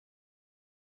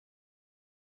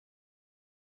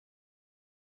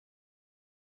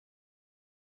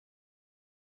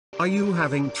Are you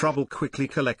having trouble quickly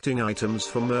collecting items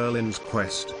for Merlin's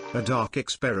quest, a dark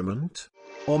experiment?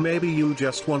 Or maybe you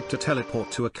just want to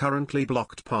teleport to a currently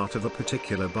blocked part of a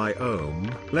particular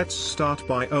biome? Let's start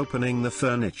by opening the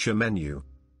furniture menu.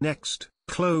 Next,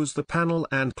 close the panel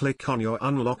and click on your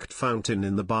unlocked fountain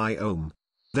in the biome.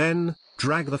 Then,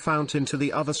 drag the fountain to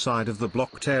the other side of the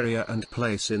blocked area and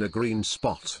place in a green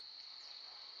spot.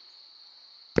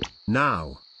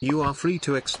 Now, you are free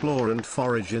to explore and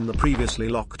forage in the previously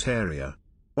locked area.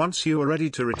 Once you are ready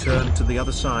to return to the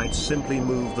other side, simply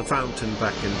move the fountain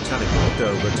back and teleport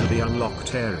over to the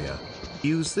unlocked area.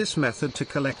 Use this method to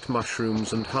collect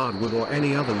mushrooms and hardwood or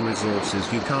any other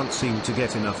resources you can't seem to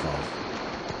get enough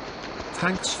of.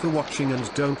 Thanks for watching,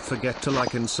 and don't forget to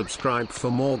like and subscribe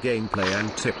for more gameplay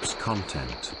and tips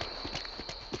content.